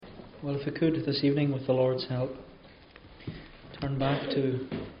Well, if we could this evening, with the Lord's help, turn back to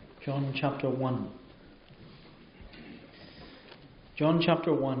John chapter 1. John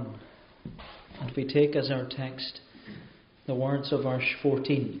chapter 1, and we take as our text the words of verse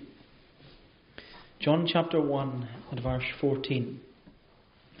 14. John chapter 1 and verse 14.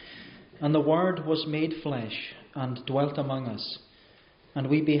 And the Word was made flesh and dwelt among us,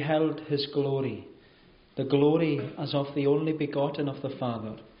 and we beheld his glory, the glory as of the only begotten of the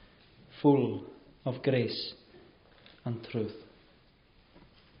Father, full of grace and truth.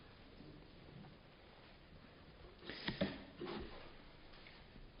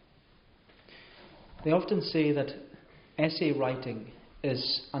 They often say that essay writing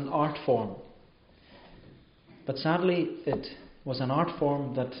is an art form. But sadly, it was an art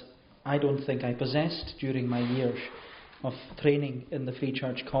form that I don't think I possessed during my years of training in the Free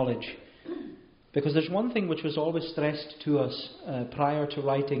Church College. Because there's one thing which was always stressed to us prior to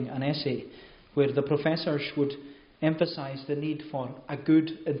writing an essay, where the professors would emphasize the need for a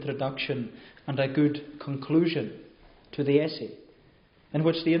good introduction and a good conclusion to the essay, in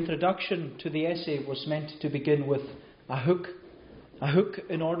which the introduction to the essay was meant to begin with a hook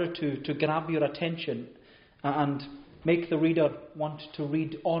in order to grab your attention and make the reader want to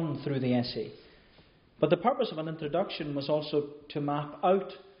read on through the essay. But the purpose of an introduction was also to map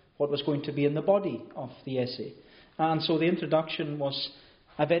out what was going to be in the body of the essay. And so the introduction was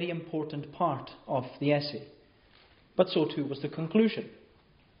a very important part of the essay. But so too was the conclusion.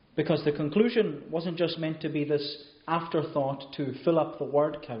 Because the conclusion wasn't just meant to be this afterthought to fill up the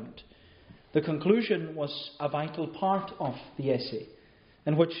word count. The conclusion was a vital part of the essay,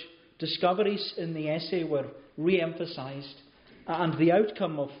 in which discoveries in the essay were re-emphasized, and the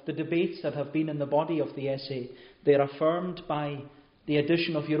outcome of the debates that have been in the body of the essay, they're affirmed by the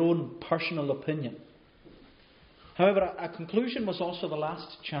addition of your own personal opinion. However, a conclusion was also the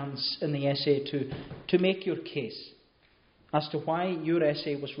last chance in the essay to make your case as to why your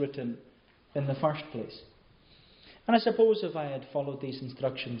essay was written in the first place. And I suppose if I had followed these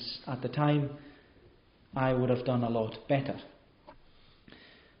instructions at the time, I would have done a lot better.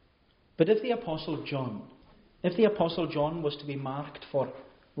 But if the Apostle John was to be marked for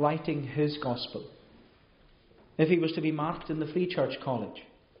writing his gospel, if he was to be marked in the Free Church College,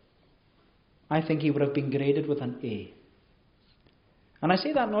 I think he would have been graded with an A. And I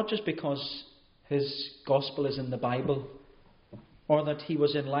say that not just because his gospel is in the Bible, or that he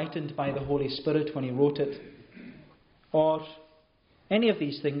was enlightened by the Holy Spirit when he wrote it, or any of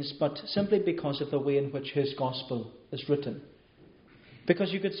these things, but simply because of the way in which his gospel is written.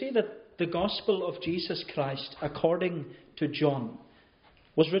 Because you could say that the gospel of Jesus Christ, according to John,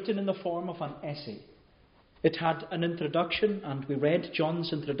 was written in the form of an essay. It had an introduction, and we read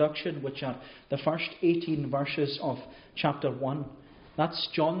John's introduction, which are the first 18 verses of chapter 1. That's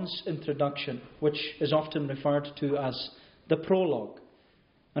John's introduction, which is often referred to as the prologue.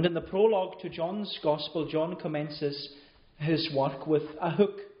 And in the prologue to John's Gospel, John commences his work with a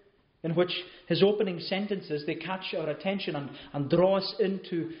hook, in which his opening sentences, they catch our attention and draw us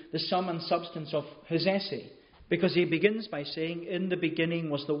into the sum and substance of his essay. Because he begins by saying, in the beginning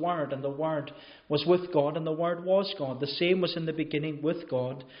was the Word, and the Word was with God, and the Word was God. The same was in the beginning with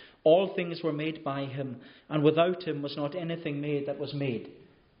God. All things were made by him, and without him was not anything made that was made.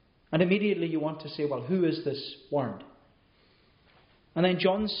 And immediately you want to say, well, who is this Word? And then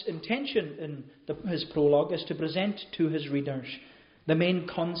John's intention in his prologue is to present to his readers the main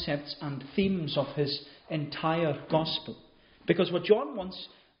concepts and themes of his entire gospel. Because what John wants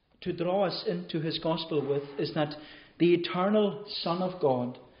to draw us into his gospel with is that the eternal Son of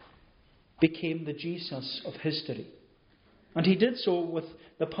God became the Jesus of history. And he did so with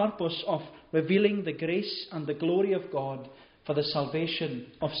the purpose of revealing the grace and the glory of God for the salvation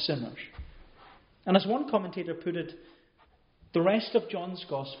of sinners. And as one commentator put it, the rest of John's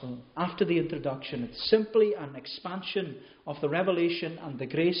Gospel, after the introduction, it's simply an expansion of the revelation and the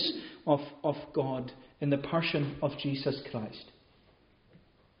grace of God in the person of Jesus Christ.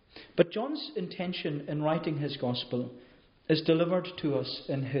 But John's intention in writing his Gospel is delivered to us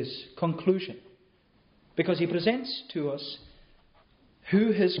in his conclusion, because he presents to us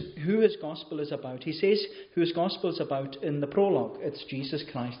who his Gospel is about. He says who his Gospel is about in the prologue. It's Jesus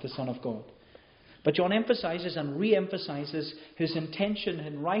Christ, the Son of God. But John emphasizes and re-emphasizes his intention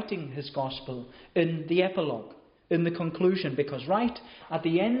in writing his gospel in the epilogue, in the conclusion, because right at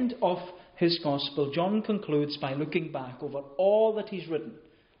the end of his gospel, John concludes by looking back over all that he's written,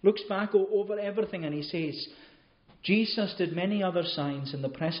 looks back over everything, and he says, Jesus did many other signs in the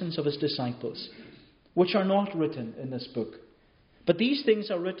presence of his disciples, which are not written in this book. But these things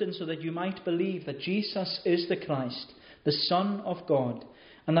are written so that you might believe that Jesus is the Christ, the Son of God,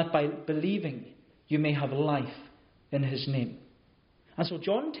 and that by believing you may have life in his name. And so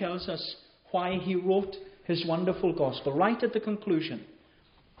John tells us why he wrote his wonderful gospel right at the conclusion.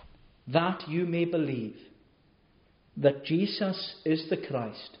 That you may believe that Jesus is the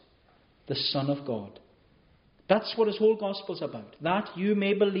Christ, the Son of God. That's what his whole gospel's about. That you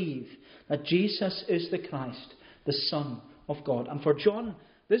may believe that Jesus is the Christ, the Son of God. And for John,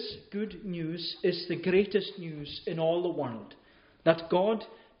 this good news is the greatest news in all the world. That God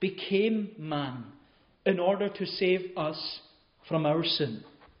became man in order to save us from our sin.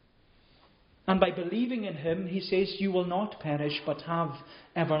 And by believing in him, he says, you will not perish but have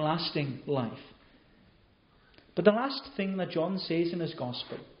everlasting life. But the last thing that John says in his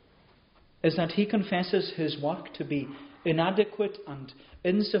gospel is that he confesses his work to be inadequate and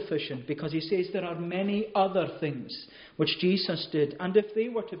insufficient, because he says there are many other things which Jesus did, and if they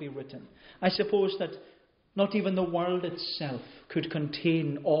were to be written, I suppose that not even the world itself could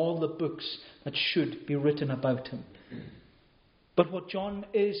contain all the books that should be written about him. But what John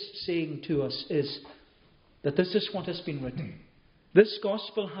is saying to us is that this is what has been written. This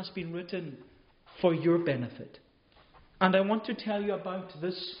gospel has been written for your benefit. And I want to tell you about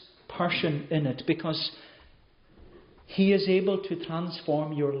this person in it, because he is able to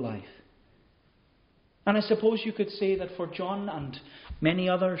transform your life. And I suppose you could say that for John and many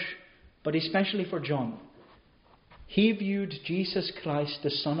others, but especially for John, he viewed Jesus Christ, the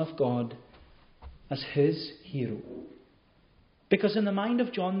Son of God, as his hero. Because in the mind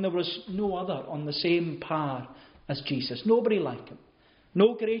of John, there was no other on the same par as Jesus. Nobody like him.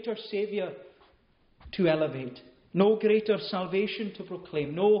 No greater Saviour to elevate. No greater salvation to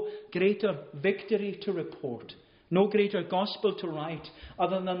proclaim. No greater victory to report. No greater gospel to write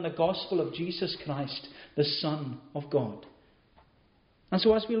other than the gospel of Jesus Christ, the Son of God. And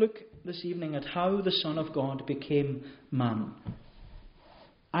so as we look this evening at how the Son of God became man,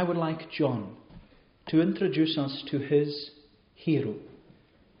 I would like John to introduce us to his hero.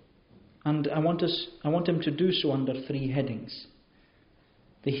 And I want him to do so under three headings: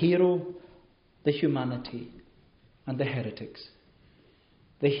 the hero, the humanity, and the heretics.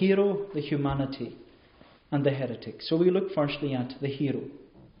 The hero, the humanity, and the heretics. So we look firstly at the hero.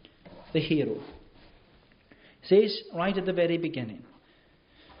 The hero. It says right at the very beginning,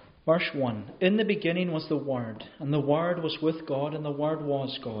 verse 1, in the beginning was the Word, and the Word was with God, and the Word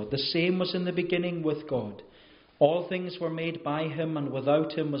was God. The same was in the beginning with God. All things were made by him, and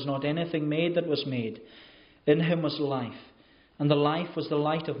without him was not anything made that was made. In him was life, and the life was the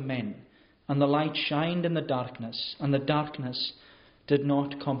light of men. And the light shined in the darkness, and the darkness did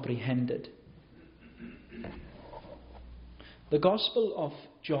not comprehend it. The Gospel of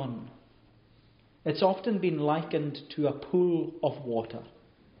John, it's often been likened to a pool of water,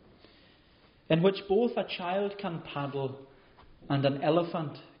 in which both a child can paddle and an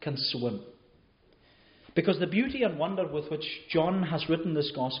elephant can swim. Because the beauty and wonder with which John has written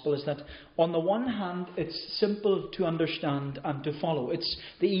this gospel is that on the one hand it's simple to understand and to follow. It's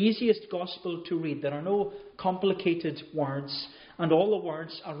the easiest gospel to read. There are no complicated words, and all the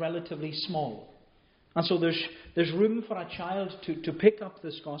words are relatively small. And so there's room for a child to pick up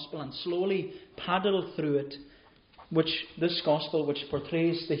this gospel and slowly paddle through it, this gospel which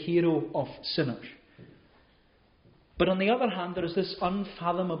portrays the hero of sinners. But on the other hand, there is this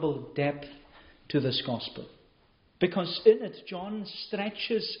unfathomable depth to this gospel, because in it John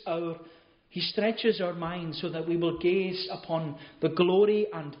stretches our minds so that we will gaze upon the glory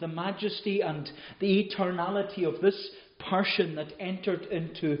and the majesty and the eternality of this person that entered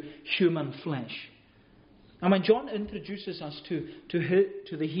into human flesh. And when John introduces us to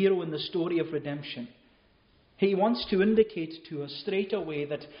the hero in the story of redemption, he wants to indicate to us straight away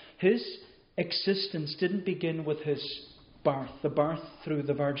that his existence didn't begin with his birth, the birth through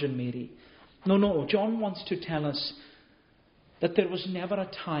the Virgin Mary. No, John wants to tell us that there was never a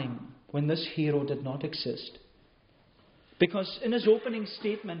time when this hero did not exist. Because in his opening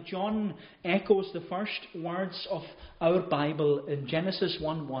statement, John echoes the first words of our Bible in Genesis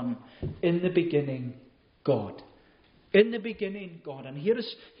 1:1, in the beginning, God. In the beginning, God. And here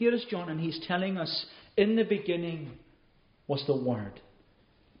is John, and he's telling us, in the beginning was the Word.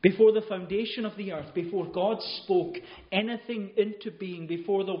 Before the foundation of the earth, before God spoke anything into being,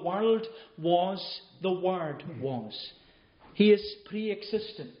 before the world was, the Word was. He is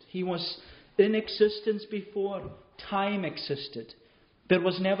pre-existent. He was in existence before time existed. There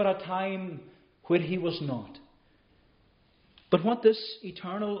was never a time where he was not. But what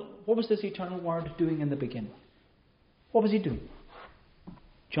was this eternal Word doing in the beginning? What was he doing?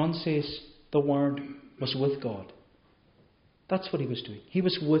 John says the Word was with God. That's what he was doing. He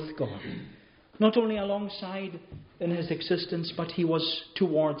was with God. not only alongside in his existence, but he was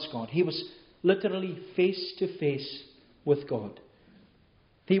towards God. He was literally face to face with God.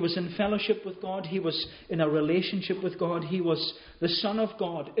 He was in fellowship with God. He was in a relationship with God. He was the Son of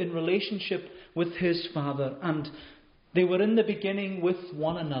God in relationship with his Father. And they were in the beginning with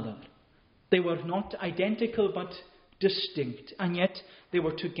one another. They were not identical but distinct. And yet they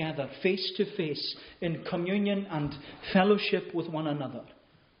were together, face to face, in communion and fellowship with one another.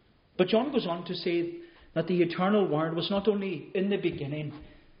 But John goes on to say that the eternal Word was not only in the beginning,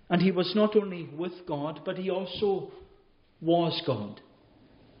 and he was not only with God, but he also was God.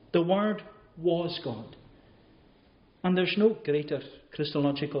 The Word was God. And there's no greater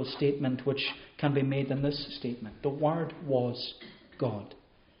Christological statement which can be made than this statement. The Word was God.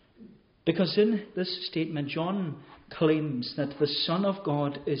 Because in this statement, John claims that the Son of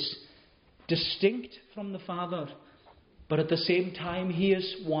God is distinct from the Father, but at the same time he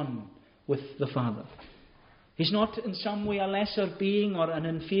is one with the Father. He's not in some way a lesser being or an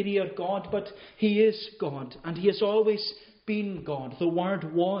inferior God, but he is God, and he has always been God. The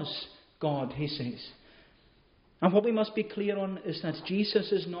Word was God, he says. And what we must be clear on is that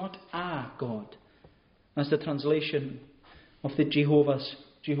Jesus is not a God, as the translation of the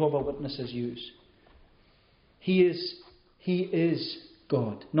Jehovah Witnesses use. He is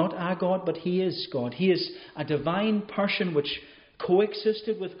God. Not a God, but he is God. He is a divine person which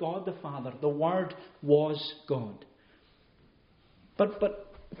coexisted with God the Father. The Word was God.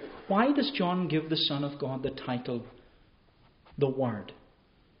 But why does John give the Son of God the title, the Word?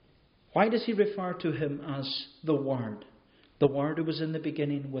 Why does he refer to him as the Word who was in the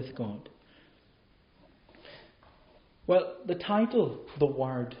beginning with God? Well, the title, the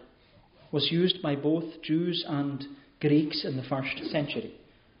Word, was used by both Jews and Greeks in the first century.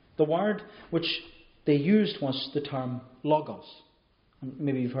 The word which they used was the term logos. And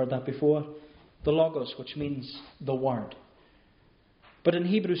maybe you've heard that before. The logos, which means the Word. But in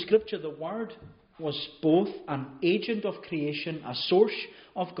Hebrew Scripture, the Word was both an agent of creation, a source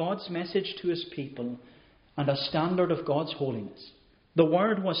of God's message to his people, and a standard of God's holiness. The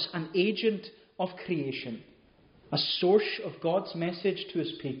Word was an agent of creation, a source of God's message to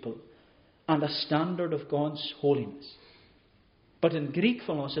his people, and a standard of God's holiness. But in Greek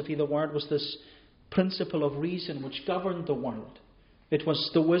philosophy, the Word was this principle of reason which governed the world. It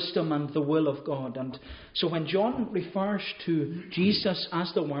was the wisdom and the will of God. And so when John refers to Jesus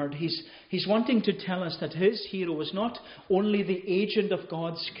as the Word, he's wanting to tell us that his hero is not only the agent of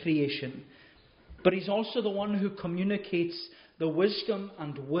God's creation, but he's also the one who communicates the wisdom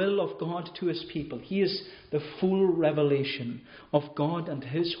and will of God to his people. He is the full revelation of God and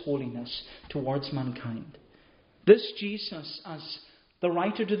his holiness towards mankind. This Jesus, as the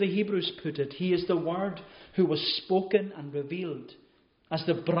writer to the Hebrews put it, he is the Word who was spoken and revealed as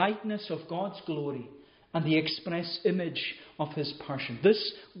the brightness of God's glory and the express image of his person.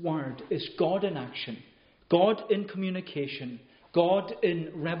 This Word is God in action, God in communication, God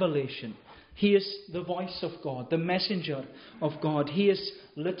in revelation. He is the voice of God, the messenger of God. He is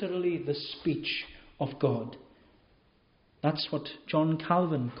literally the speech of God. That's what John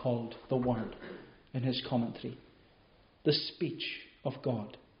Calvin called the Word in his commentary. The speech of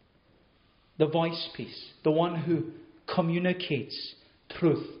God. The voice piece. The one who communicates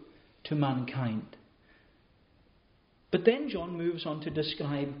truth to mankind. But then John moves on to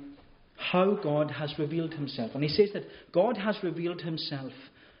describe how God has revealed himself. And he says that God has revealed himself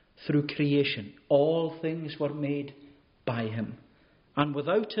through creation. All things were made by him. And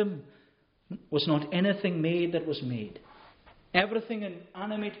without him was not anything made that was made. Everything in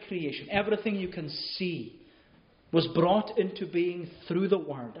animate creation, everything you can see, was brought into being through the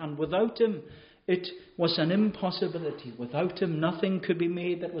Word. And without him, it was an impossibility. Without him, nothing could be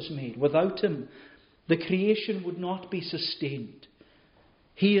made that was made. Without him, the creation would not be sustained.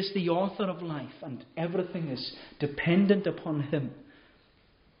 He is the author of life, and everything is dependent upon him.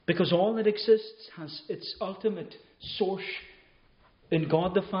 Because all that exists has its ultimate source in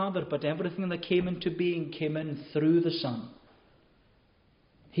God the Father, but everything that came into being came in through the Son.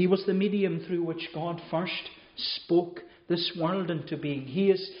 He was the medium through which God first spoke this world into being.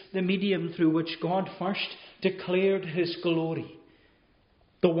 He is the medium through which God first declared his glory.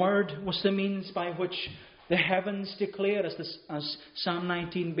 The Word was the means by which the heavens declare, as Psalm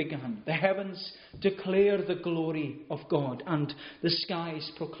 19 began. The heavens declare the glory of God, and the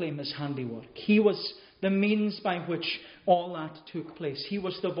skies proclaim his handiwork. He was the means by which all that took place. He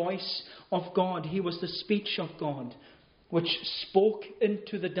was the voice of God. He was the speech of God, which spoke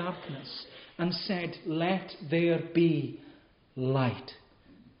into the darkness and said, "Let there be light."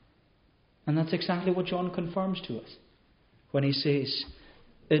 And that's exactly what John confirms to us when he says,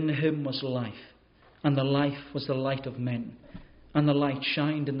 "In him was life, and the life was the light of men. And the light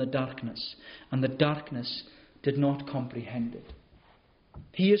shined in the darkness, and the darkness did not comprehend it.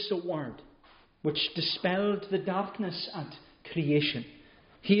 He is the Word which dispelled the darkness at creation.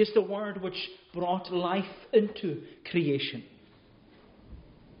 He is the Word which brought life into creation.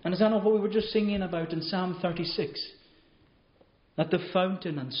 And is that not what we were just singing about in Psalm 36? That the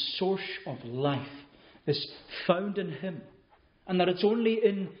fountain and source of life is found in Him. And that it's only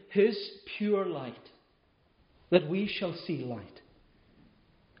in His pure light that we shall see light.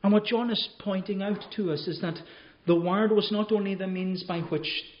 And what John is pointing out to us is that the Word was not only the means by which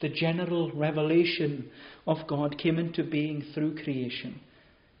the general revelation of God came into being through creation,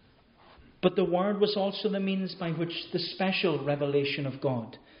 but the Word was also the means by which the special revelation of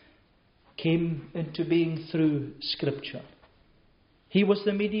God came into being through Scripture. He was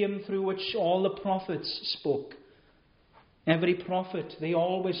the medium through which all the prophets spoke. Every prophet, they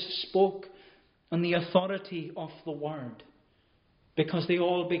always spoke on the authority of the Word, because they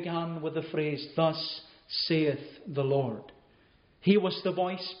all began with the phrase, "Thus saith the Lord." He was the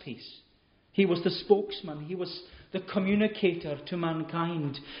voice piece. He was the spokesman. He was the communicator to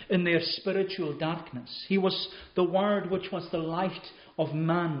mankind in their spiritual darkness. He was the Word which was the light of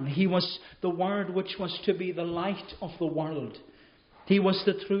man. He was the Word which was to be the light of the world. He was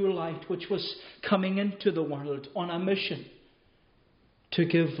the true light which was coming into the world on a mission to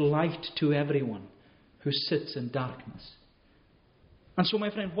give light to everyone who sits in darkness. And so, my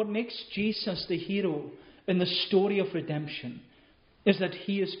friend, what makes Jesus the hero in the story of redemption is that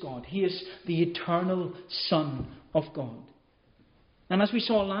He is God. He is the eternal Son of God. And as we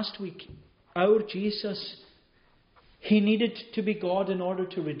saw last week, our Jesus, He needed to be God in order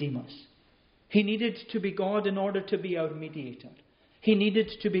to redeem us. He needed to be God in order to be our mediator. He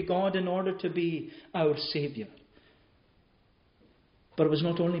needed to be God in order to be our Saviour. But it was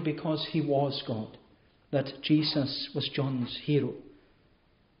not only because He was God that Jesus was John's hero.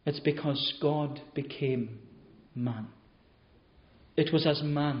 It's because God became man. It was as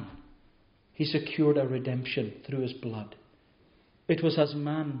man He secured our redemption through His blood. It was as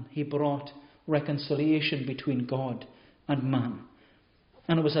man He brought reconciliation between God and man.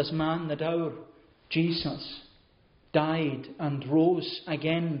 And it was as man that our Jesus died and rose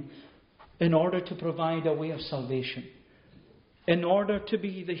again in order to provide a way of salvation, in order to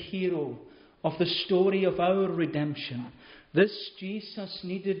be the hero of the story of our redemption. This Jesus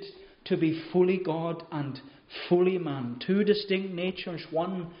needed to be fully God and fully man, two distinct natures,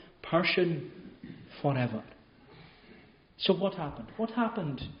 one person forever. So what happened? What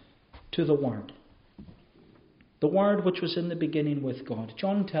happened to the Word? The Word which was in the beginning with God.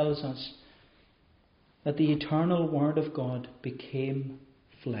 John tells us that the eternal Word of God became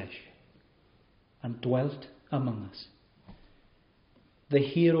flesh and dwelt among us. The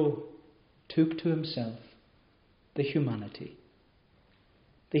hero took to Himself the humanity.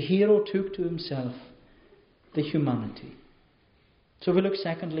 The hero took to Himself the humanity. So we look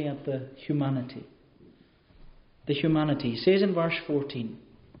secondly at the humanity. The humanity. He says in verse 14,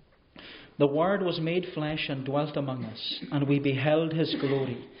 "The Word was made flesh and dwelt among us, and we beheld His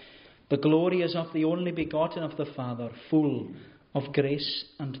glory. The glory is of the only begotten of the Father, full of grace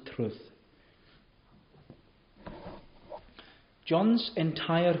and truth." John's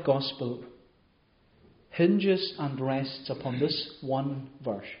entire Gospel hinges and rests upon this one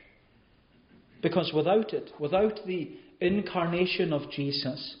verse. Because without it, without the incarnation of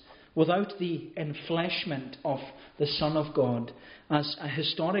Jesus, without the enfleshment of the Son of God as a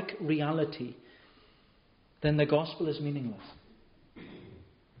historic reality, then the Gospel is meaningless.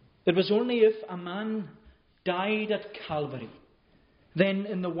 It was only if a man died at Calvary, then,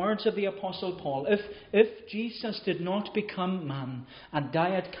 in the words of the Apostle Paul, if Jesus did not become man and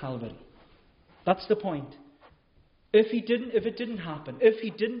die at Calvary, that's the point. If it didn't happen, if He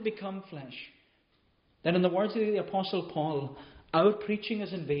didn't become flesh, then in the words of the Apostle Paul, our preaching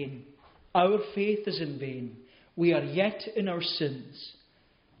is in vain, our faith is in vain, we are yet in our sins,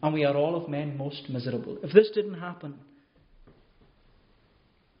 and we are all of men most miserable. If this didn't happen,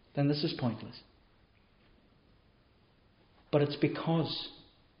 then this is pointless. But it's because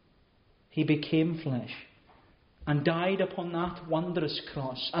He became flesh and died upon that wondrous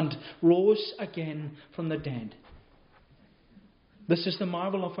cross and rose again from the dead. This is the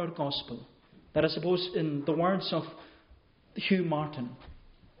marvel of our gospel, that I suppose, in the words of Hugh Martin,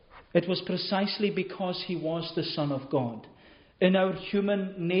 it was precisely because He was the Son of God, in our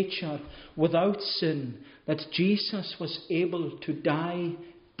human nature without sin, that Jesus was able to die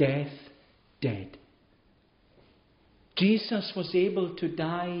death dead. Jesus was able to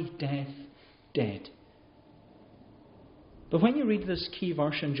die death dead. But when you read this key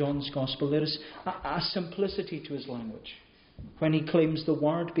verse in John's Gospel, there is a simplicity to his language when he claims the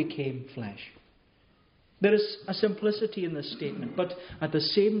Word became flesh. There is a simplicity in this statement, but at the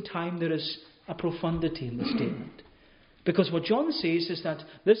same time there is a profundity in the statement. Because what John says is that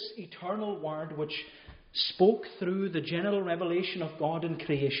this eternal Word, which spoke through the general revelation of God in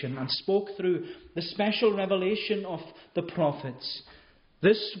creation and spoke through the special revelation of the prophets,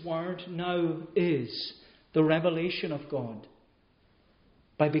 this Word now is the revelation of God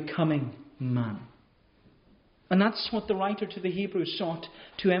by becoming man. And that's what the writer to the Hebrews sought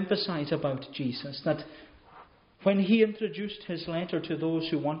to emphasize about Jesus, that when he introduced his letter to those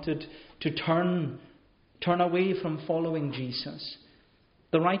who wanted to turn away from following Jesus,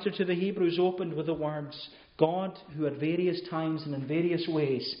 the writer to the Hebrews opened with the words, God, who at various times and in various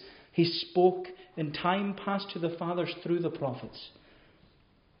ways, he spoke in time past to the fathers through the prophets.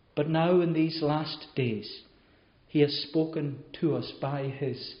 But now in these last days, he has spoken to us by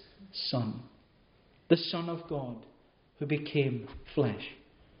his Son, the Son of God, who became flesh.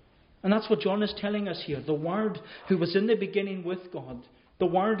 And that's what John is telling us here. The Word who was in the beginning with God, the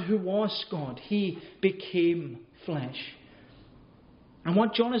Word who was God, he became flesh. And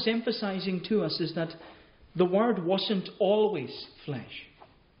what John is emphasizing to us is that the Word wasn't always flesh.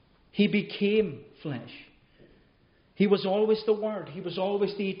 He became flesh. He was always the Word. He was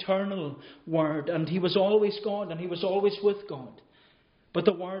always the eternal Word. And he was always God. And he was always with God. But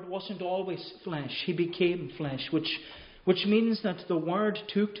the Word wasn't always flesh. He became flesh. Which means that the Word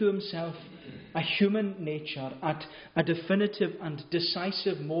took to himself a human nature at a definitive and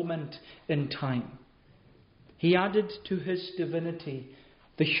decisive moment in time. He added to his divinity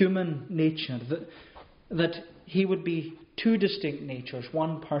the human nature, that he would be two distinct natures,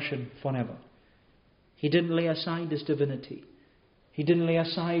 one person forever. He didn't lay aside his divinity. He didn't lay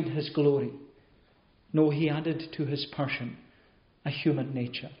aside his glory. No, he added to his person a human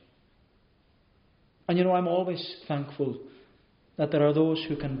nature. And I'm always thankful that there are those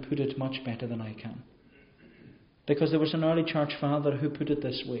who can put it much better than I can. Because there was an early church father who put it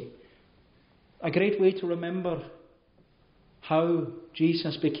this way. A great way to remember how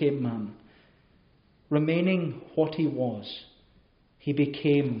Jesus became man. Remaining what he was, he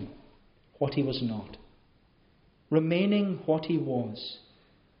became what he was not. Remaining what he was,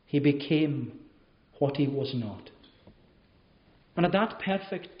 he became what he was not. And at that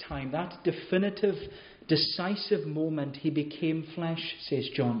perfect time, that definitive, decisive moment, he became flesh, says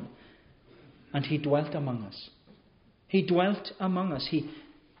John, and he dwelt among us. He dwelt among us. He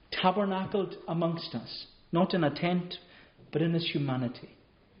tabernacled amongst us, not in a tent, but in his humanity.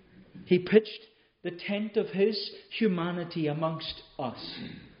 He pitched the tent of his humanity amongst us,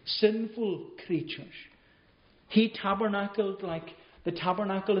 sinful creatures. He tabernacled like the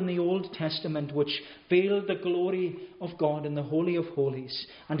tabernacle in the Old Testament, which veiled the glory of God in the Holy of Holies.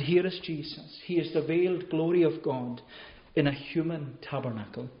 And here is Jesus. He is the veiled glory of God in a human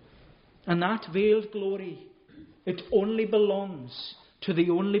tabernacle. And that veiled glory, it only belongs to the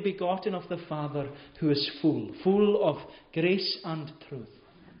only begotten of the Father, who is full of grace and truth.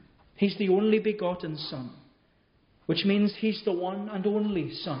 He's the only begotten Son, which means he's the one and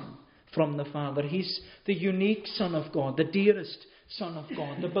only Son from the Father. He's the unique Son of God, the dearest Son of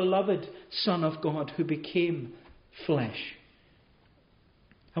God, the beloved Son of God, who became flesh.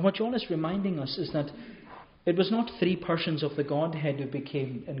 And what John is reminding us is that it was not three persons of the Godhead who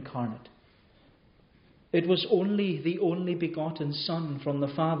became incarnate. It was only the only begotten Son from the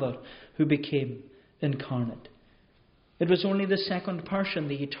Father who became incarnate. It was only the second person,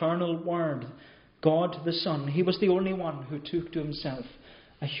 the eternal Word, God the Son. He was the only one who took to himself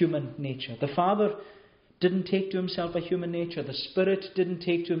a human nature. The Father didn't take to himself a human nature. The Spirit didn't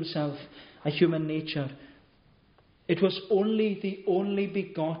take to himself a human nature. It was only the only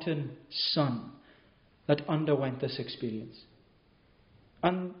begotten Son that underwent this experience.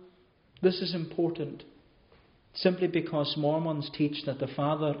 And this is important simply because Mormons teach that the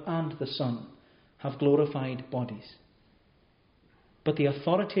Father and the Son have glorified bodies. But the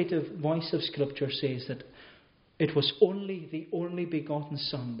authoritative voice of Scripture says that it was only the only begotten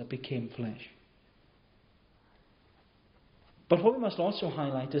Son that became flesh. But what we must also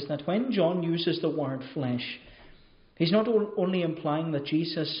highlight is that when John uses the word flesh, he's not only implying that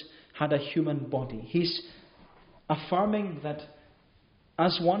Jesus had a human body. He's affirming that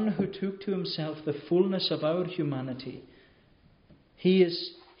as one who took to himself the fullness of our humanity, he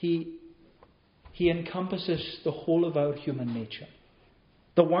encompasses the whole of our human nature.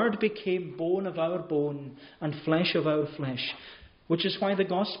 The Word became bone of our bone and flesh of our flesh, which is why the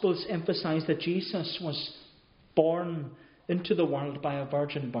Gospels emphasize that Jesus was born into the world by a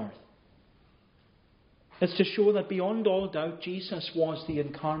virgin birth. It's to show that beyond all doubt, Jesus was the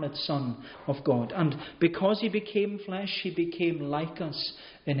incarnate Son of God. And because he became flesh, he became like us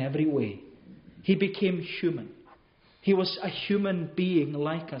in every way. He became human. He was a human being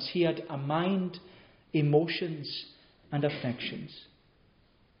like us. He had a mind, emotions, and affections.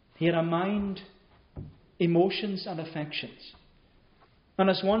 He had a mind, emotions, and affections.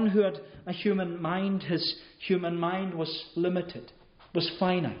 And as one who had a human mind, his human mind was limited, was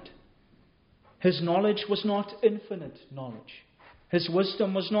finite. His knowledge was not infinite knowledge. His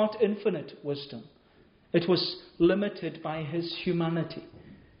wisdom was not infinite wisdom. It was limited by his humanity,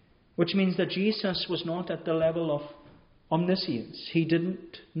 which means that Jesus was not at the level of omniscience. He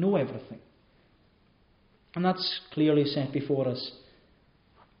didn't know everything. And that's clearly set before us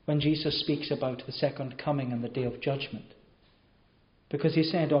when Jesus speaks about the second coming and the day of judgment. Because he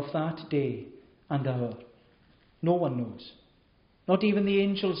said, of that day and hour, no one knows. Not even the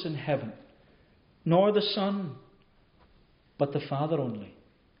angels in heaven, nor the Son, but the Father only.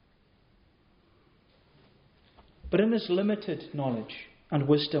 But in his limited knowledge and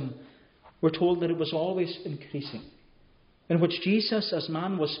wisdom, we're told that it was always increasing, in which Jesus as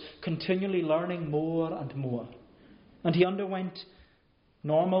man was continually learning more and more. And he underwent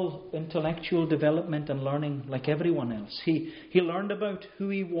normal intellectual development and learning like everyone else. He learned about who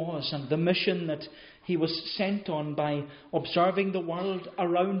he was and the mission that he was sent on by observing the world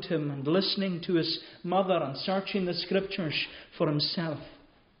around him and listening to his mother and searching the scriptures for himself.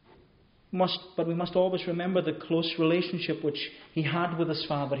 But we must always remember the close relationship which he had with his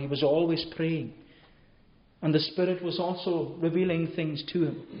Father. He was always praying. And the Spirit was also revealing things to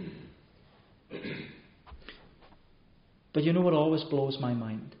him. But you know what always blows my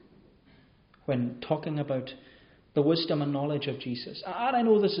mind when talking about the wisdom and knowledge of Jesus? And I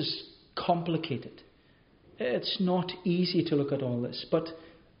know this is complicated. It's not easy to look at all this, but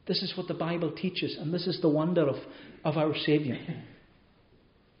this is what the Bible teaches, and this is the wonder of our Saviour.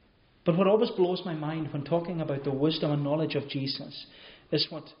 But what always blows my mind when talking about the wisdom and knowledge of Jesus is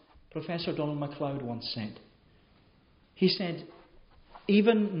what Professor Donald MacLeod once said. He said,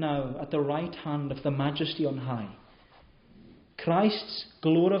 even now at the right hand of the Majesty on high, Christ's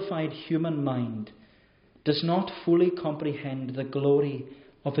glorified human mind does not fully comprehend the glory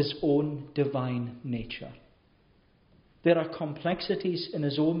of his own divine nature. There are complexities in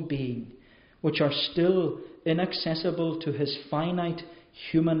his own being which are still inaccessible to his finite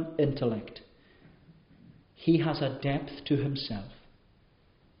human intellect. He has a depth to himself.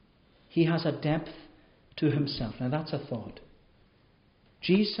 He has a depth to himself. Now that's a thought.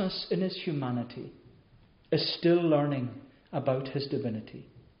 Jesus in his humanity is still learning about his divinity.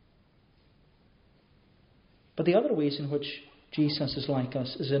 But the other ways in which Jesus is like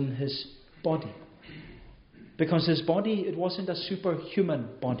us is in his body. Because his body, it wasn't a superhuman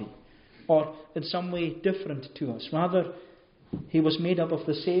body or in some way different to us. Rather, he was made up of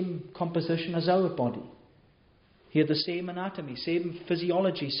the same composition as our body. He had the same anatomy, same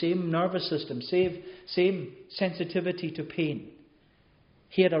physiology, same nervous system, same sensitivity to pain.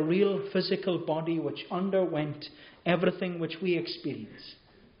 He had a real physical body which underwent everything which we experience.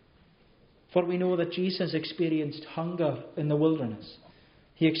 For we know that Jesus experienced hunger in the wilderness.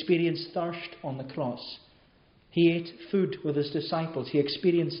 He experienced thirst on the cross. He ate food with his disciples. He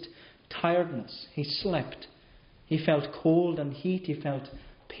experienced tiredness. He slept. He felt cold and heat. He felt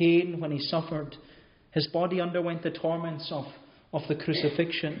pain when he suffered. His body underwent the torments of the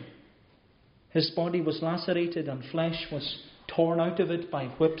crucifixion. His body was lacerated and flesh was torn out of it by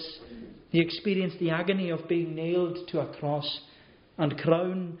whips. He experienced the agony of being nailed to a cross and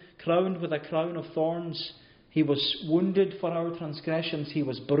crowned with a crown of thorns. He was wounded for our transgressions. He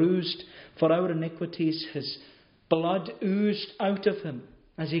was bruised for our iniquities. His blood oozed out of him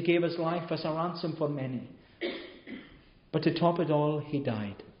as he gave his life as a ransom for many. But to top it all, he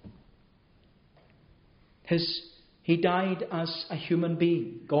died. He died as a human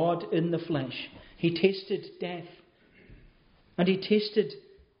being, God in the flesh. He tasted death. And he tasted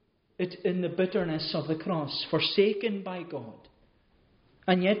it in the bitterness of the cross, forsaken by God.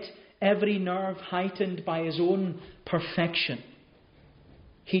 And yet every nerve heightened by his own perfection.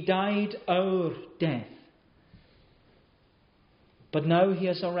 He died our death. But now he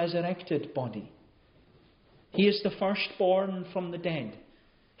has a resurrected body. He is the firstborn from the dead.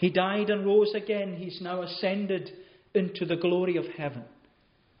 He died and rose again. He's now ascended into the glory of heaven.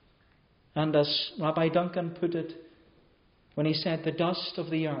 And as Rabbi Duncan put it, when he said, the dust of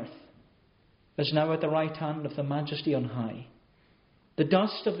the earth is now at the right hand of the Majesty on high. The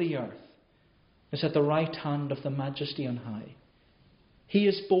dust of the earth is at the right hand of the Majesty on high. He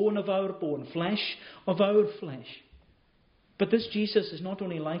is bone of our bone, flesh of our flesh. But this Jesus is not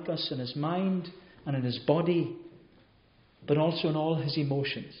only like us in his mind and in his body, but also in all his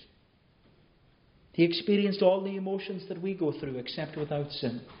emotions. He experienced all the emotions that we go through, except without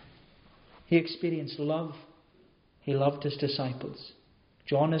sin. He experienced love. He loved his disciples.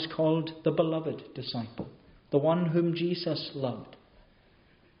 John is called the beloved disciple, the one whom Jesus loved.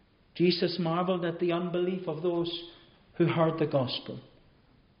 Jesus marveled at the unbelief of those who heard the gospel.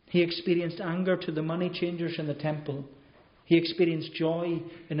 He experienced anger to the money changers in the temple. He experienced joy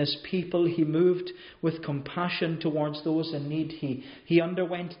in his people. He moved with compassion towards those in need. He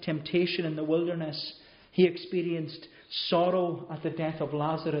underwent temptation in the wilderness. He experienced sorrow at the death of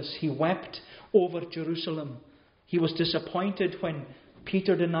Lazarus. He wept over Jerusalem. He was disappointed when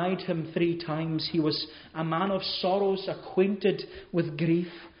Peter denied him 3 times. He was a man of sorrows, acquainted with grief.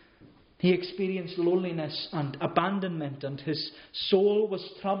 He experienced loneliness and abandonment, and his soul was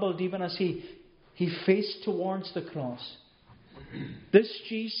troubled even as he faced towards the cross. This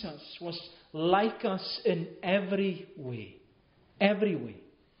Jesus was like us in every way. Every way.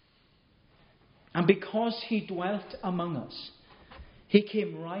 And because he dwelt among us, he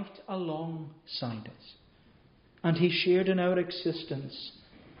came right alongside us. And he shared in our existence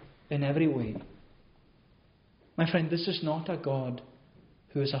in every way. My friend, this is not a God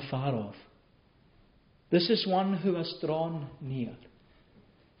who is afar off. This is one who has drawn near.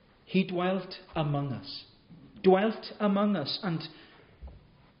 He dwelt among us. Dwelt among us. And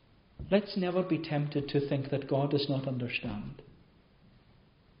let's never be tempted to think that God does not understand.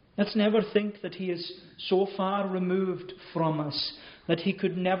 Let's never think that he is so far removed from us that he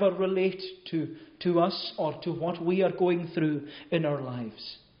could never relate to us or to what we are going through in our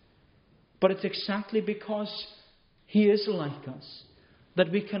lives. But it's exactly because he is like us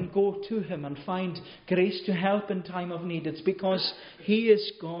that we can go to him and find grace to help in time of need. It's because he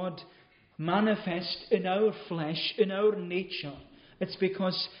is God manifest in our flesh, in our nature. It's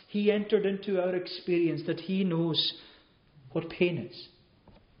because he entered into our experience that he knows what pain is.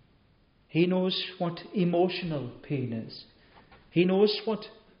 He knows what emotional pain is. He knows what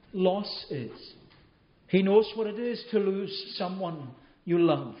loss is. He knows what it is to lose someone you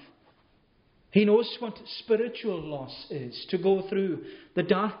love. He knows what spiritual loss is, to go through the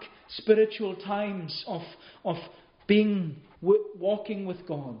dark spiritual times of being walking with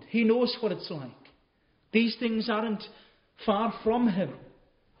God. He knows what it's like. These things aren't far from him.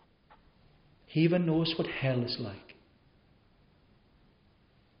 He even knows what hell is like.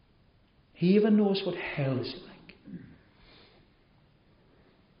 He even knows what hell is like.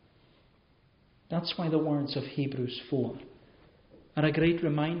 That's why the words of Hebrews 4 are a great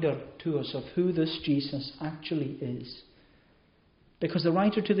reminder to us of who this Jesus actually is. Because the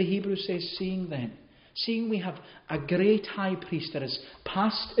writer to the Hebrews says, seeing we have a great high priest that has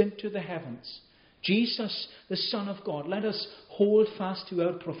passed into the heavens, Jesus, the Son of God, let us hold fast to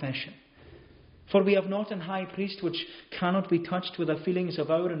our profession. For we have not an high priest which cannot be touched with the feelings of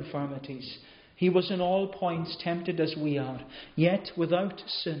our infirmities. He was in all points tempted as we are, yet without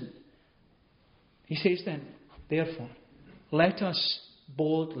sin. He says then, therefore, let us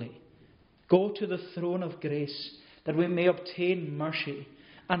boldly go to the throne of grace, that we may obtain mercy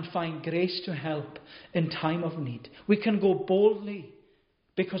and find grace to help in time of need. We can go boldly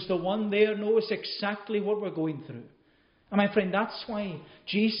because the one there knows exactly what we're going through. And my friend, that's why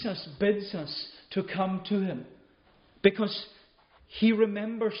Jesus bids us to come to him. Because he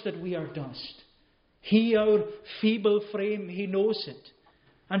remembers that we are dust. He, our feeble frame, he knows it.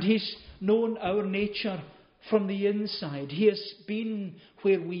 And he's known our nature from the inside. He has been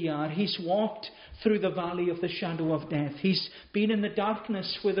where we are. He's walked through the valley of the shadow of death. He's been in the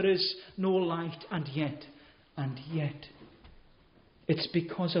darkness where there is no light. And yet, it's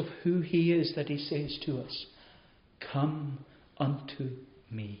because of who he is that he says to us, come unto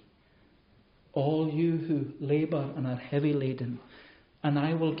me, all you who labour and are heavy laden, and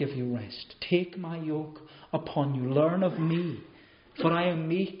I will give you rest. Take my yoke upon you. Learn of me, for I am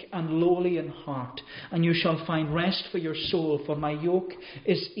meek and lowly in heart, and you shall find rest for your soul. For my yoke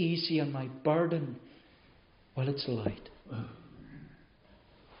is easy and my burden, well, it's light.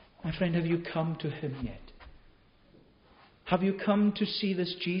 My friend, have you come to him yet? Have you come to see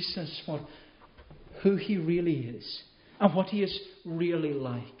this Jesus for who he really is and what he is really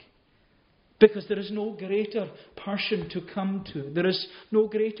like? Because there is no greater person to come to. There is no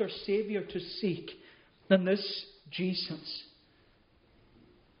greater Saviour to seek than this Jesus.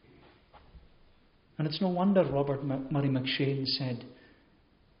 And it's no wonder Robert Murray McCheyne said,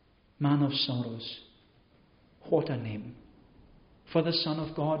 man of sorrows, what a name for the Son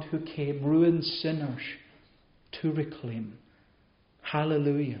of God who came, ruined sinners to reclaim.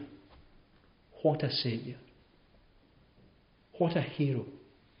 Hallelujah. What a Saviour. What a hero.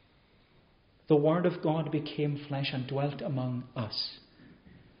 the Word of God became flesh and dwelt among us.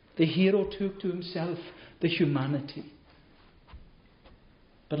 The hero took to himself the humanity.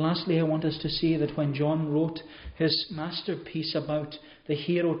 But lastly, I want us to see that when John wrote his masterpiece about the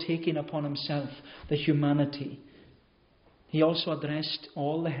hero taking upon himself the humanity, he also addressed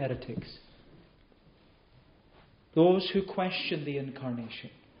all the heretics, those who question the incarnation.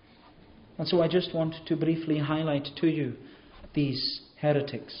 And so I just want to briefly highlight to you these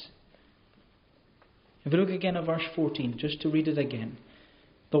heretics. If we look again at verse 14, just to read it again.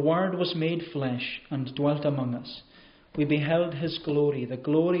 The Word was made flesh and dwelt among us. We beheld his glory, the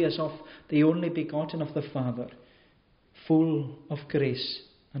glory as of the only begotten of the Father, full of grace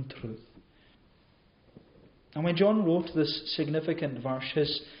and truth. And when John wrote this significant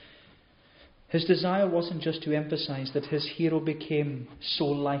verse, his desire wasn't just to emphasize that his hero became so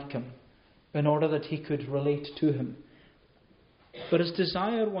like him in order that he could relate to him. But his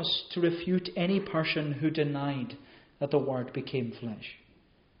desire was to refute any person who denied that the Word became flesh.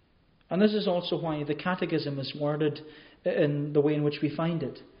 And this is also why the Catechism is worded in the way in which we find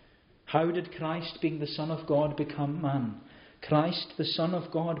it. How did Christ, being the Son of God, become man? Christ, the Son of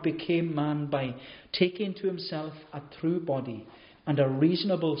God, became man by taking to himself a true body and a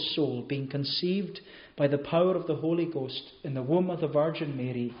reasonable soul, being conceived by the power of the Holy Ghost in the womb of the Virgin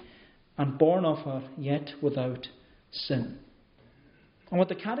Mary, and born of her, yet without sin. And what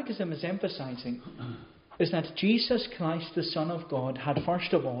the Catechism is emphasizing is that Jesus Christ, the Son of God, had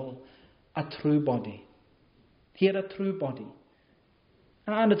first of all a true body. He had a true body.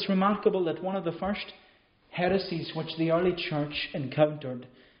 And it's remarkable that one of the first heresies which the early church encountered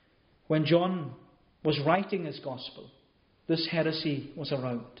when John was writing his gospel, this heresy was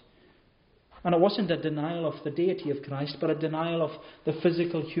around. And it wasn't a denial of the deity of Christ, but a denial of the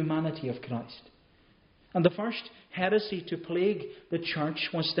physical humanity of Christ. And the first heresy to plague the church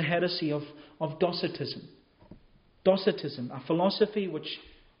was the heresy of Docetism. Docetism, a philosophy which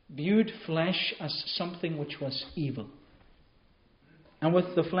viewed flesh as something which was evil. And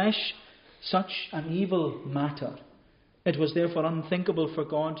with the flesh such an evil matter, it was therefore unthinkable for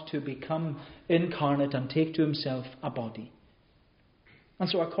God to become incarnate and take to himself a body. And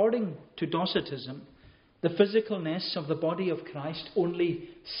so according to Docetism, the physicalness of the body of Christ only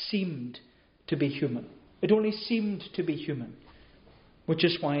seemed to be human. It only seemed to be human, which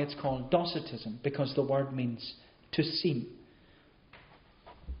is why it's called Docetism, because the word means to seem.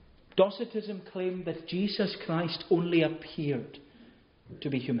 Docetism claimed that Jesus Christ only appeared to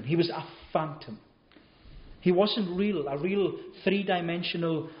be human. He was a phantom. He wasn't real, a real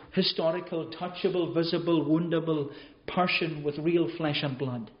three-dimensional, historical, touchable, visible, woundable person with real flesh and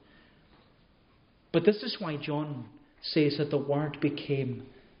blood. But this is why John says that the Word became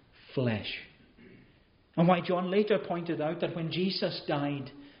flesh. And why John later pointed out that when Jesus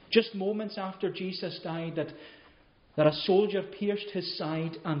died, just moments after Jesus died, that a soldier pierced his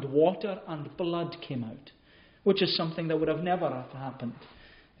side and water and blood came out, which is something that would have never have happened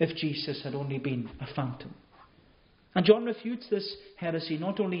if Jesus had only been a phantom. And John refutes this heresy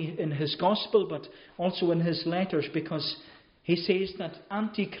not only in his gospel but also in his letters, because he says that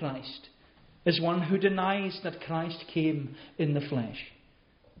Antichrist is one who denies that Christ came in the flesh.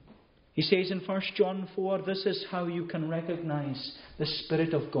 He says in 1 John 4, this is how you can recognize the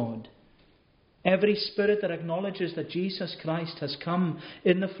Spirit of God. Every spirit that acknowledges that Jesus Christ has come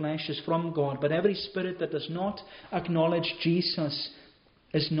in the flesh is from God, but every spirit that does not acknowledge Jesus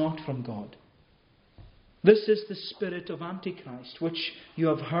is not from God. This is the spirit of Antichrist, which you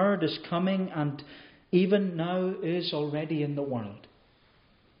have heard is coming and even now is already in the world.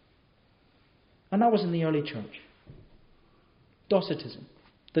 And that was in the early church. Docetism,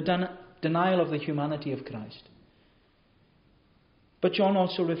 the denial of the humanity of Christ. But John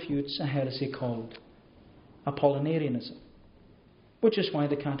also refutes a heresy called Apollinarianism, which is why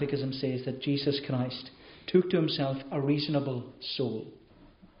the Catechism says that Jesus Christ took to himself a reasonable soul.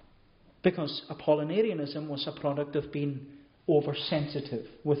 Because Apollinarianism was a product of being oversensitive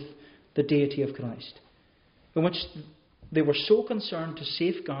with the deity of Christ, in which they were so concerned to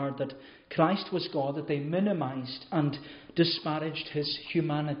safeguard that Christ was God that they minimized and disparaged his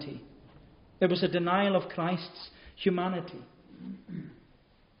humanity. It was a denial of Christ's humanity.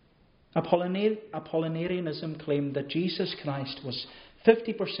 Apollinarianism claimed that Jesus Christ was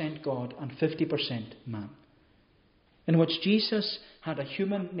 50% God and 50% man, in which Jesus had a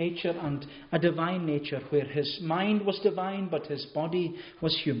human nature and a divine nature, where his mind was divine but his body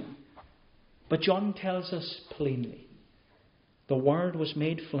was human. But John tells us plainly, the Word was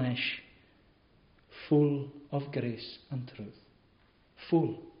made flesh, full of grace and truth.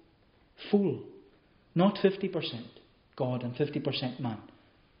 Full. Not 50% God and 50% man.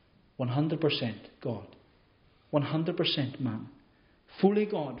 100% God. 100% man. Fully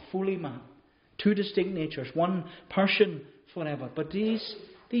God, fully man. Two distinct natures, one person forever. But these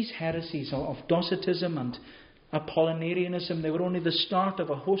heresies of Docetism and Apollinarianism, they were only the start of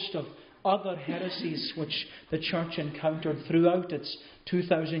a host of other heresies which the church encountered throughout its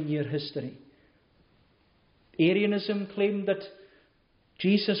 2,000-year history. Arianism claimed that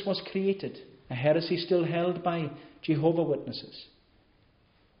Jesus was created, a heresy still held by Jehovah's Witnesses.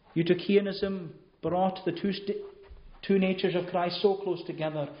 Eutychianism brought the two natures of Christ so close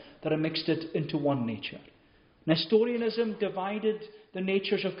together that it mixed it into one nature. Nestorianism divided the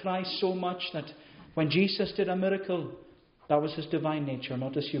natures of Christ so much that when Jesus did a miracle, that was his divine nature,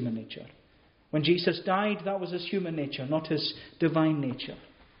 not his human nature. When Jesus died, that was his human nature, not his divine nature.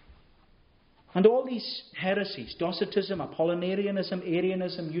 And all these heresies, Docetism, Apollinarianism,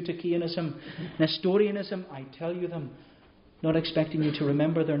 Arianism, Eutychianism, Nestorianism, I tell you them, not expecting you to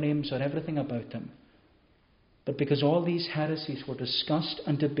remember their names or everything about them, but because all these heresies were discussed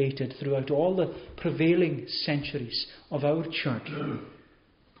and debated throughout all the prevailing centuries of our church.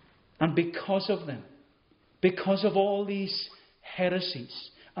 And because of them, because of all these heresies,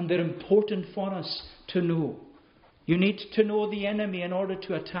 and they're important for us to know. You need to know the enemy in order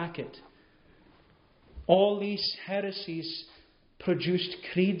to attack it. All these heresies produced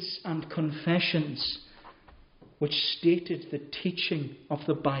creeds and confessions which stated the teaching of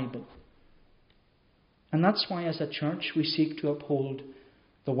the Bible. And that's why as a church we seek to uphold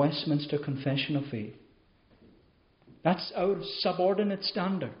the Westminster Confession of Faith. That's our subordinate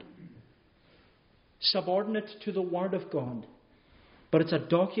standard. Subordinate to the Word of God. But it's a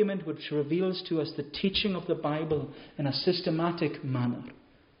document which reveals to us the teaching of the Bible in a systematic manner.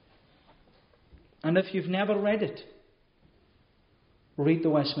 And if you've never read it, read the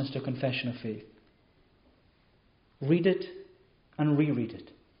Westminster Confession of Faith. Read it and reread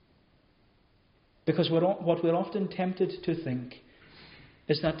it. Because what we're often tempted to think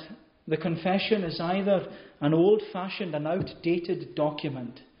is that the confession is either an old-fashioned and outdated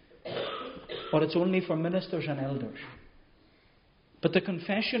document, or it's only for ministers and elders. But the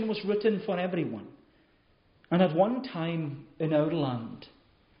confession was written for everyone. And at one time in our land,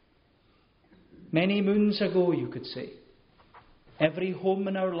 many moons ago you could say, every home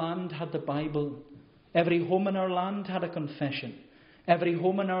in our land had the Bible. Every home in our land had a confession. Every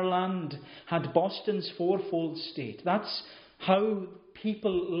home in our land had Boston's fourfold state. That's how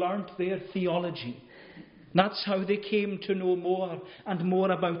people learnt their theology. That's how they came to know more and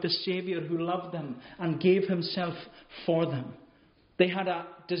more about the Saviour who loved them and gave himself for them. They had a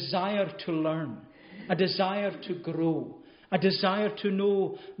desire to learn, a desire to grow, a desire to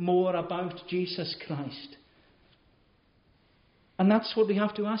know more about Jesus Christ. And that's what we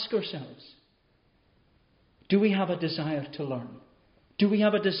have to ask ourselves. Do we have a desire to learn? Do we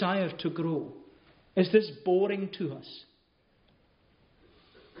have a desire to grow? Is this boring to us?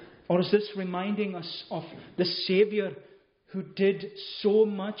 Or is this reminding us of the Saviour who did so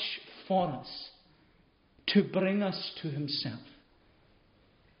much for us to bring us to himself?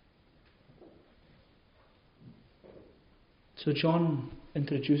 So John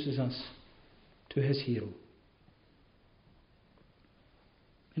introduces us to his hero.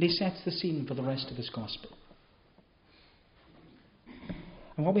 And he sets the scene for the rest of his gospel.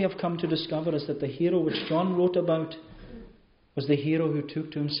 And what we have come to discover is that the hero which John wrote about was the hero who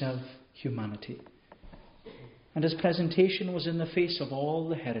took to himself humanity. And his presentation was in the face of all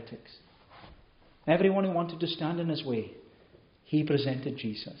the heretics. Everyone who wanted to stand in his way, he presented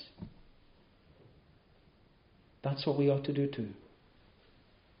Jesus. That's what we ought to do too.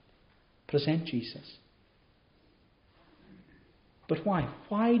 Present Jesus. But why?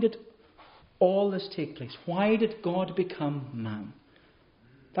 Why did all this take place? Why did God become man?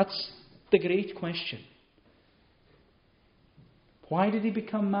 That's the great question. Why did he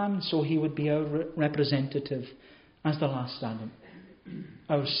become man? So he would be our representative as the last Adam.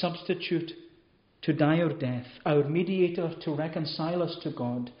 Our substitute to die our death, our mediator to reconcile us to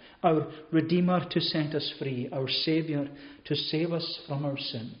God, our Redeemer to set us free, our Saviour to save us from our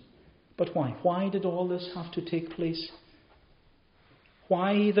sin. But why? Why did all this have to take place?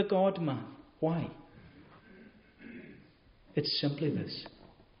 Why the God-man? Why? It's simply this.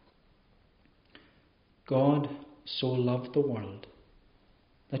 God so loved the world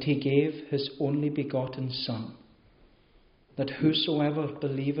that he gave his only begotten Son, that whosoever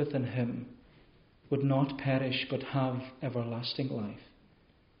believeth in him would not perish but have everlasting life.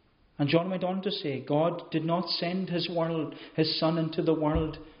 And John went on to say, God did not send his Son into the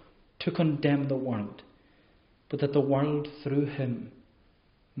world to condemn the world, but that the world through him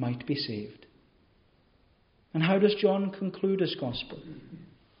might be saved. And how does John conclude his gospel?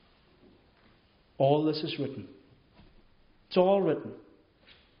 All this is written. It's all written.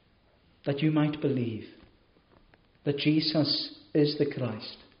 That you might believe that Jesus is the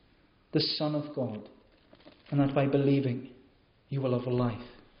Christ, the Son of God, and that by believing you will have life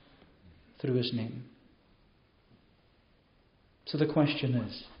through his name. So the question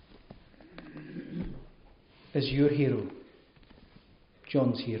is your hero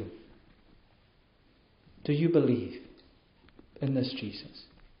John's hero? Do you believe in this Jesus?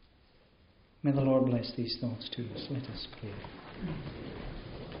 May the Lord bless these thoughts to us. Let us pray.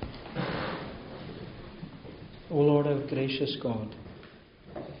 O Lord, our gracious God,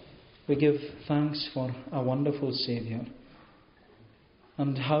 we give thanks for a wonderful Saviour,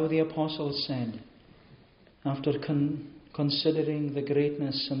 and how the apostles said, after considering the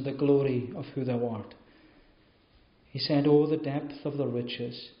greatness and the glory of who thou art, he said, "Oh, the depth of the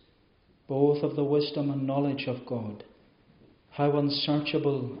riches, both of the wisdom and knowledge of God! How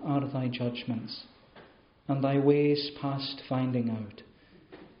unsearchable are thy judgments, and thy ways past finding out.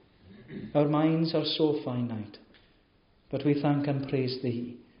 Our minds are so finite, but we thank and praise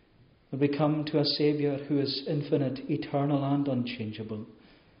thee that we come to a Saviour who is infinite, eternal and unchangeable,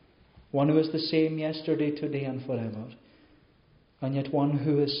 one who is the same yesterday, today and forever, and yet one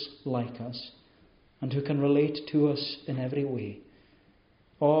who is like us and who can relate to us in every way.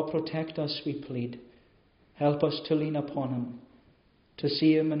 Oh, protect us, we plead. Help us to lean upon him, to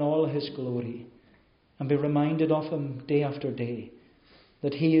see him in all his glory, and be reminded of him day after day,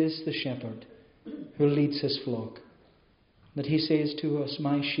 that he is the shepherd who leads his flock, that he says to us,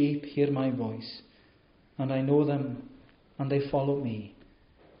 "My sheep hear my voice, and I know them, and they follow me."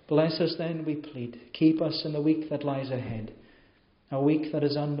 Bless us then, we plead. Keep us in the week that lies ahead, a week that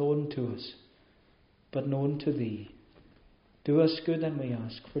is unknown to us, but known to thee. Do us good, and we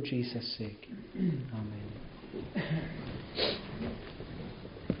ask, for Jesus' sake. Amen.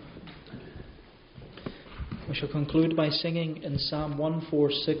 We shall conclude by singing in Psalm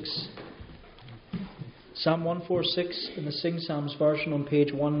 146. Psalm 146 in the Sing Psalms version on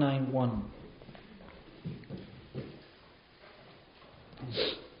page 191.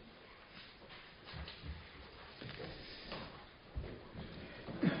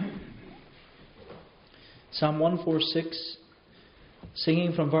 Psalm 146,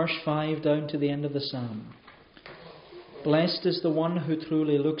 singing from verse 5 down to the end of the psalm. Blessed is the one who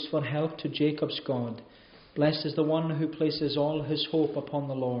truly looks for help to Jacob's God. Blessed is the one who places all his hope upon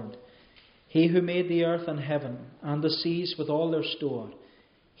the Lord. He who made the earth and heaven and the seas with all their store.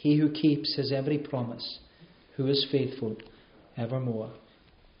 He who keeps his every promise, who is faithful evermore.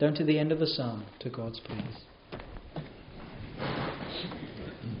 Down to the end of the psalm, to God's praise.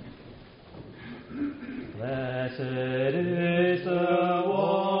 Blessed is the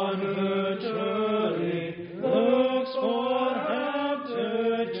one who truly looks for help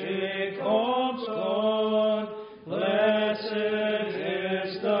to Jacob's God. Blessed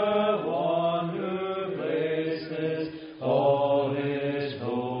is the one who places all his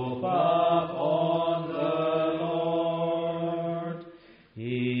hope upon the Lord.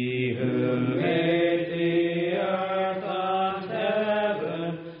 He who made the earth and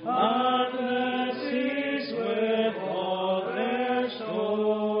heaven and the seas with all their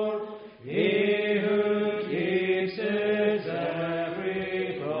store. He who keeps his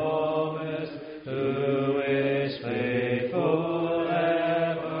every promise, who is faithful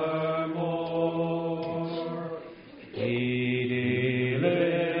evermore. He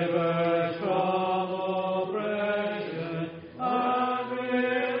delivers from oppression and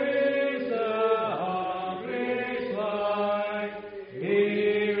relieves the hungry's life. He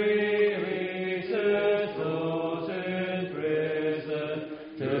releases those in prison.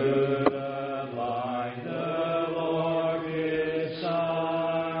 To the blind the Lord gives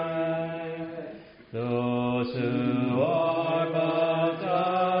sight. Those who are bowed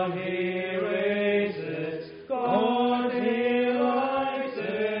down he raises. God delights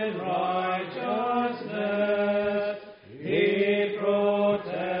in righteousness. He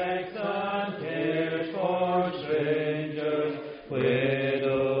protects and cares for strangers,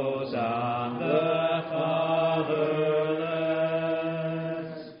 widows and the fatherless.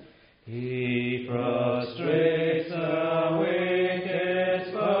 He frustrates the wicked's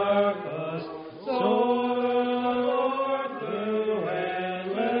purpose, so the Lord through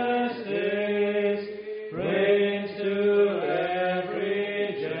endless days reigns to every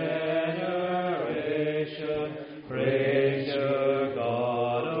generation. Praise your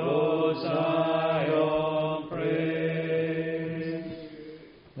God, O Zion, praise.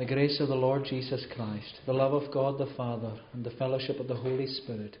 The grace of the Lord Jesus Christ, the love of God the Father, and the fellowship of the Holy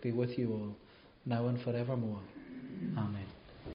Spirit be with you all, now and forevermore. Amen.